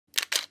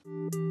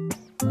You've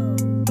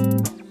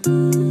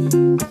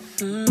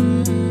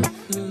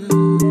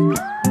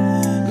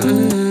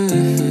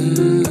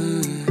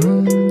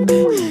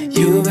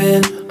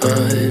been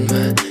on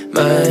my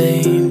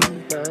mind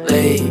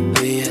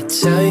lately, I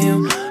tell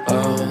you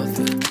all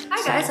the...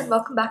 Hi guys, and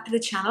welcome back to the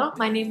channel.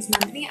 My name is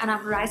Nandini and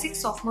I'm a rising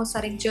sophomore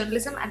studying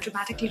journalism and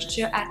dramatic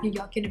literature at New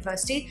York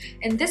University.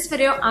 In this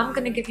video, I'm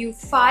going to give you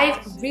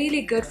 5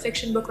 really good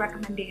fiction book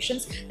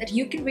recommendations that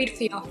you can read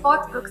for your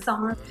hot book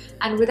summer.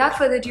 And without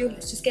further ado,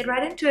 let's just get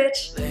right into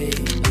it.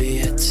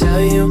 Lately, I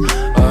tell you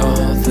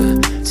all the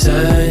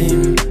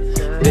time,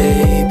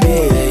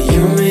 baby,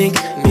 you make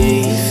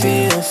me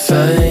feel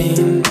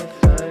fine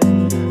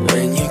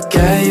when you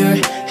got your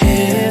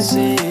hands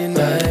in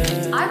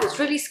mine. I was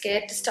really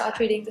scared to start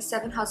reading The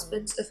 7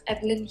 Husbands of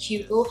Evelyn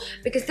Hugo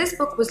because this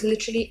book was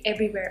literally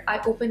everywhere. I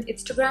opened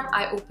Instagram,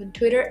 I opened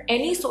Twitter,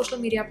 any social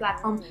media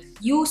platform,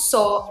 you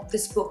saw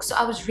this book. So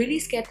I was really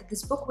scared that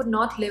this book would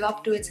not live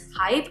up to its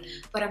hype,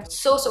 but I'm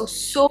so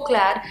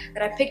glad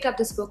that I picked up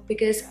this book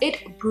because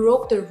it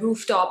broke the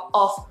rooftop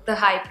of the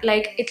hype.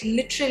 Like, it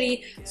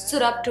literally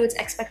stood up to its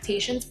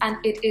expectations, and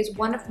it is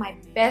one of my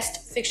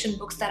best fiction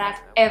books that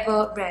I've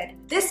ever read.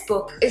 This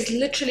book is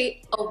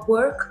literally a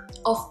work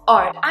of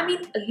art. I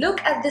mean,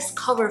 look at this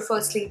cover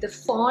firstly. The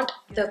font,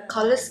 the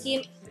color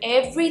scheme,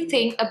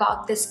 everything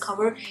about this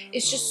cover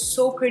is just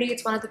so pretty.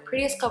 It's one of the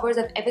prettiest covers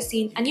I've ever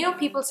seen. And you know,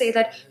 people say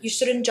that you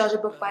shouldn't judge a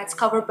book by its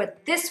cover,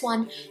 but this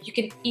one you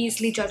can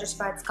easily judge it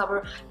by its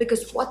cover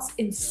because what's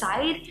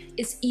inside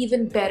is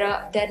even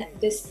better than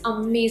this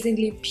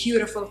amazingly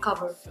beautiful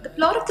cover. The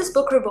plot of this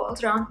book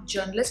revolves around a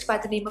journalist by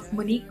the name of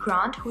Monique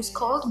Grant, who's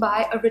called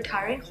by a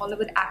retiring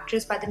Hollywood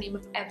actress by the name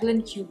of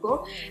Evelyn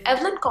Hugo.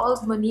 Evelyn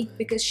calls Monique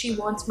because she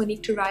wants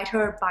Monique to write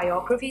her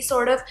biography,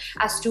 sort of,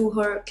 as to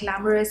her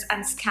glamorous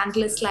and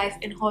scandalous life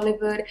in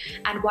Hollywood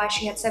and why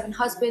she had 7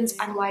 husbands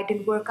and why it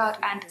didn't work out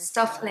and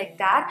stuff like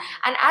that.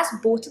 And as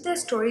both of their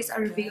stories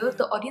are revealed,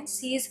 the audience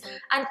sees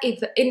an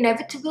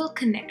inevitable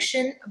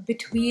connection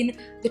between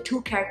the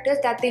two characters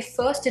that they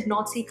first did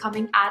not see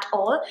coming at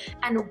all.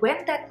 And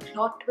when that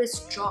plot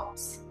twist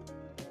drops,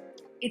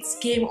 it's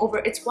game over.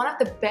 It's one of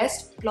the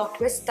best plot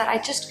twists that I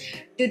just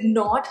did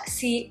not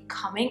see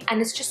coming, and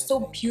it's just so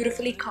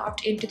beautifully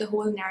carved into the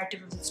whole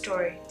narrative of the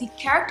story. The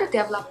character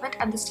development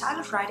and the style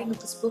of writing of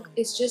this book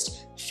is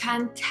just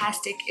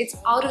fantastic. It's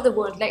out of the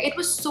world. Like, it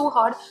was so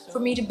hard for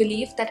me to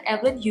believe that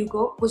Evelyn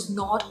Hugo was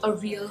not a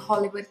real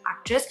Hollywood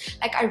actress.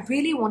 Like, I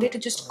really wanted to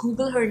just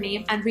Google her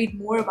name and read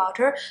more about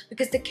her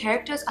because the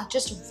characters are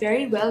just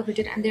very well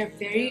written and they're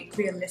very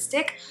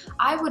realistic.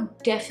 I would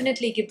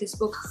definitely give this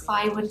book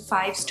 5 and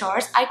 5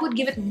 stars. I could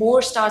give it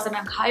more stars and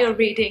a higher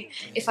rating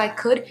if I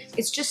could.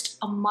 It's just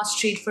a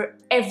must read for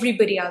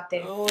everybody out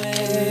there.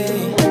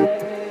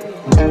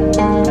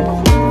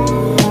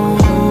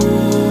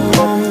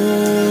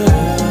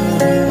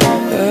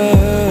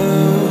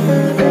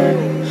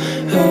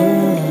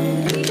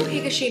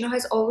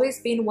 Has always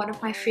been one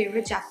of my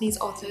favorite Japanese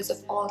authors of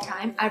all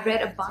time. I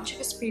read a bunch of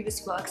his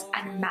previous works,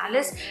 and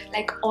Malice,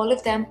 like all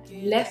of them,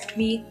 left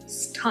me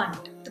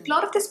stunned. The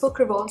plot of this book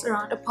revolves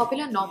around a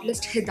popular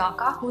novelist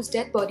Hidaka, whose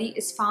dead body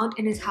is found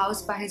in his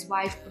house by his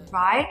wife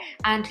Rai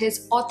and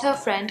his author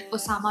friend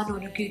Osama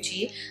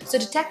Nonoguchi. So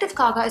Detective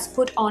Kaga is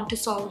put on to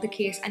solve the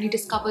case, and he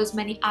discovers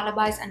many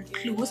alibis and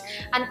clues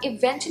and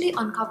eventually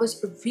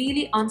uncovers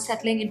really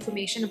unsettling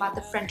information about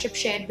the friendship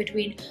shared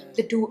between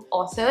the two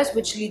authors,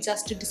 which leads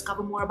us to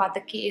discover more about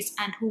the case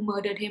and who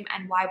murdered him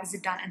and why was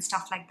it done and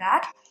stuff like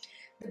that.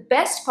 The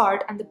best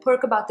part and the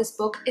perk about this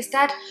book is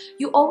that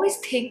you always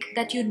think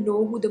that you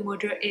know who the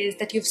murderer is,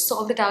 that you've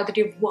solved it out, that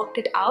you've worked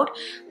it out,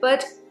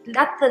 but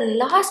at the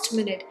last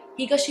minute,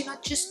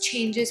 Higashino just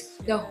changes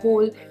the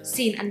whole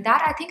scene, and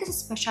that I think is a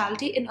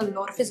specialty in a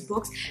lot of his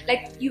books.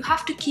 Like, you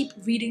have to keep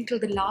reading till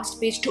the last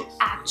page to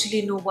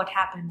actually know what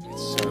happened.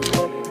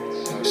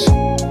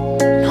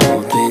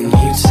 Holding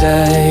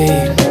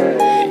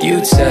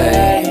you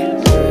tight,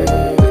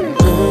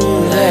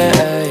 moonlight,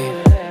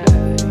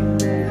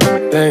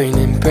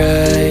 burning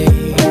bright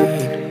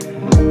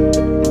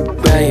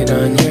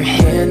on your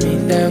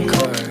hand-me-down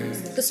card.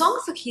 The Song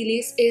of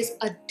Achilles is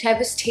a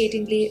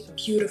devastatingly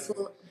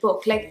beautiful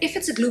book. Like, if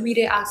it's a gloomy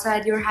day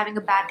outside, you're having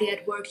a bad day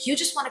at work, you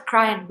just want to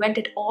cry and vent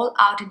it all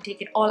out and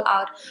take it all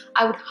out,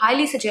 I would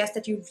highly suggest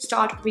that you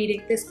start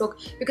reading this book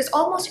because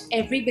almost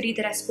everybody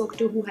that I spoke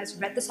to who has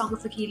read The Song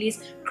of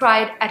Achilles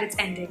cried at its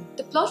ending.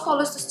 The plot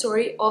follows the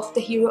story of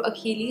the hero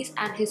Achilles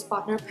and his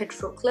partner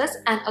Patroclus,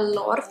 and a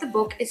lot of the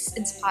book is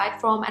inspired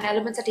from and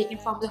elements are taken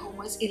from the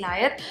Homer's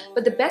Iliad.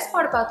 But the best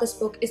part about this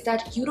book is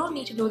that you don't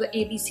need to know the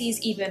ABCs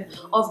even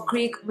of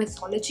Greek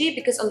mythology,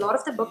 because a lot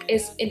of the book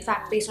is in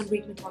fact based on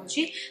Greek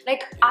mythology.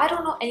 Like, I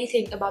don't know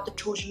anything about the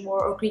Trojan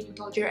War or Greek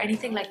mythology or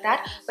anything like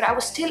that, but I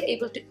was still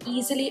able to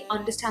easily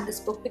understand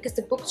this book because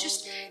the book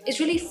just is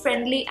really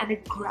friendly and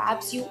it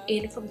grabs you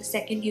in from the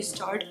second you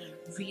start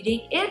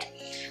reading it.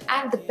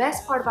 And the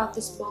best part about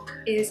this book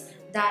is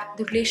that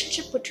the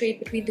relationship portrayed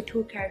between the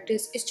two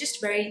characters is just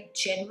very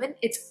genuine,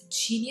 it's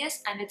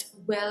genius, and it's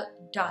well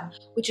done,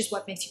 which is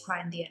what makes you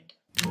cry in the end.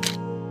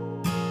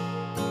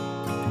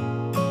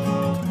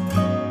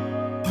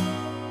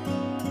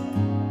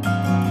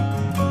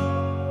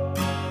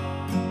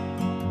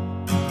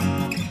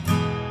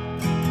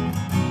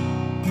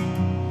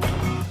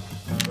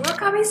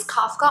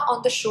 Kafka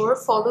on the Shore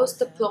follows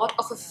the plot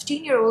of a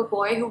 15-year-old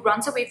boy who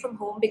runs away from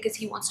home because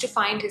he wants to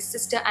find his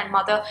sister and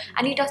mother,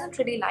 and he doesn't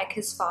really like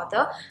his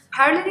father.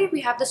 Parallelly,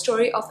 we have the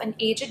story of an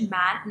aged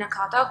man,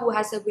 Nakata, who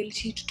has the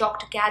ability to talk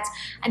to cats,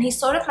 and he's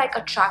sort of like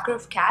a tracker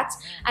of cats.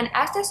 And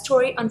as the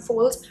story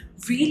unfolds,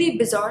 really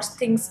bizarre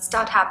things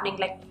start happening,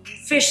 like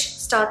fish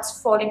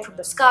starts falling from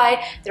the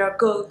sky, there are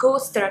girl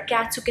ghosts, there are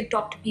cats who can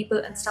talk to people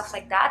and stuff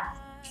like that.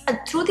 And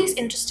through these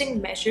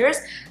interesting measures,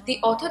 the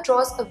author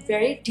draws a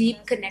very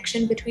deep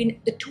connection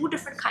between the two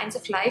different kinds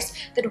of lives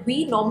that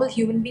we normal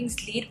human beings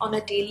lead on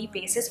a daily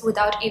basis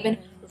without even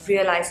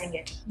realizing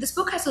it. This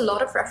book has a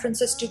lot of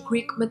references to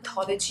Greek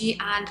mythology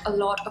and a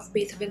lot of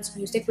Beethoven's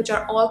music, which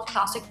are all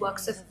classic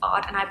works of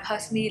art, and I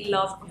personally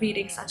love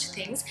reading such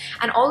things.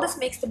 And all this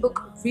makes the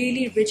book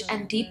really rich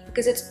and deep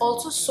because it's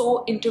also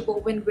so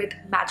interwoven with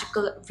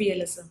magical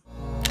realism.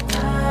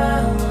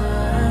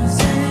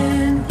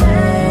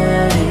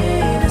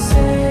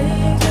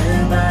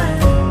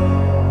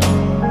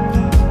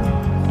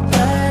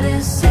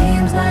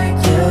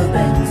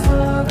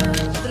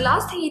 The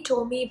Last Thing He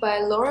Told Me by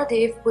Laura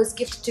Dave was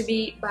gifted to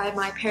me by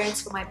my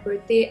parents for my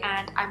birthday,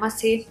 and I must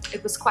say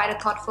it was quite a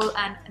thoughtful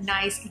and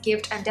nice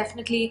gift and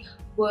definitely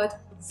worth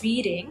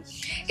reading.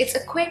 It's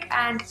a quick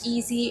and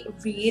easy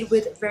read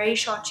with very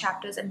short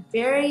chapters and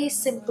very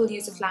simple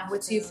use of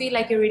language, so you feel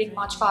like you're reading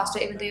much faster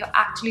even though you're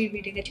actually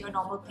reading at your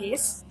normal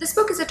pace. This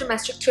book is a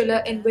domestic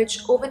thriller in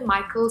which Owen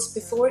Michaels,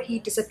 before he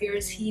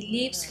disappears, he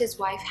leaves his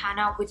wife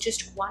Hannah with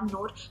just one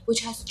note which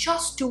has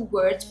just two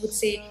words which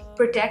say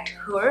protect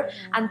her,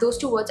 and those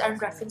two words are in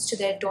reference to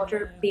their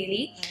daughter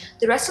Bailey.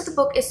 The rest of the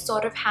book is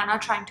sort of Hannah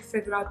trying to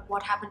figure out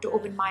what happened to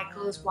Owen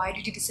Michaels, why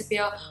did he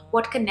disappear,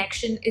 what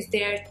connection is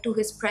there to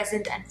his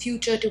present and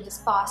future, to his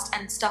past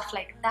and stuff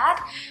like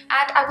that.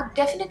 And I would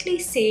definitely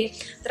say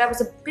that I was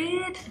a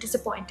bit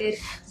disappointed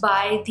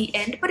by the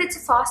end, but it's a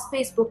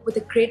fast-paced book with a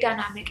great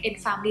dynamic in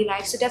family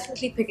life, so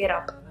definitely pick it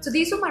up. So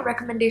these were my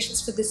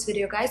recommendations for this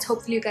video, guys.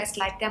 Hopefully you guys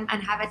like them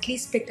and have at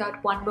least picked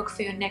out one book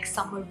for your next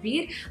summer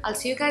read. I'll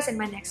see you guys in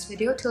my next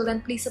video. Till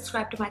then, please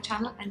subscribe to my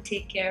channel and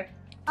take care.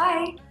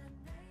 Bye!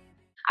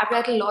 I've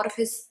read a lot of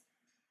his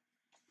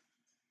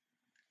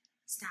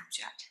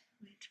Snapchat.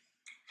 Wait.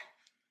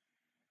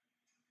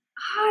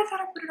 I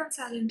thought I put it on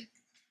silent.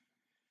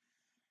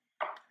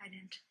 I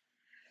didn't.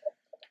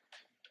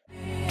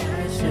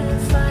 I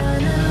should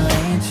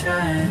finally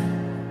try.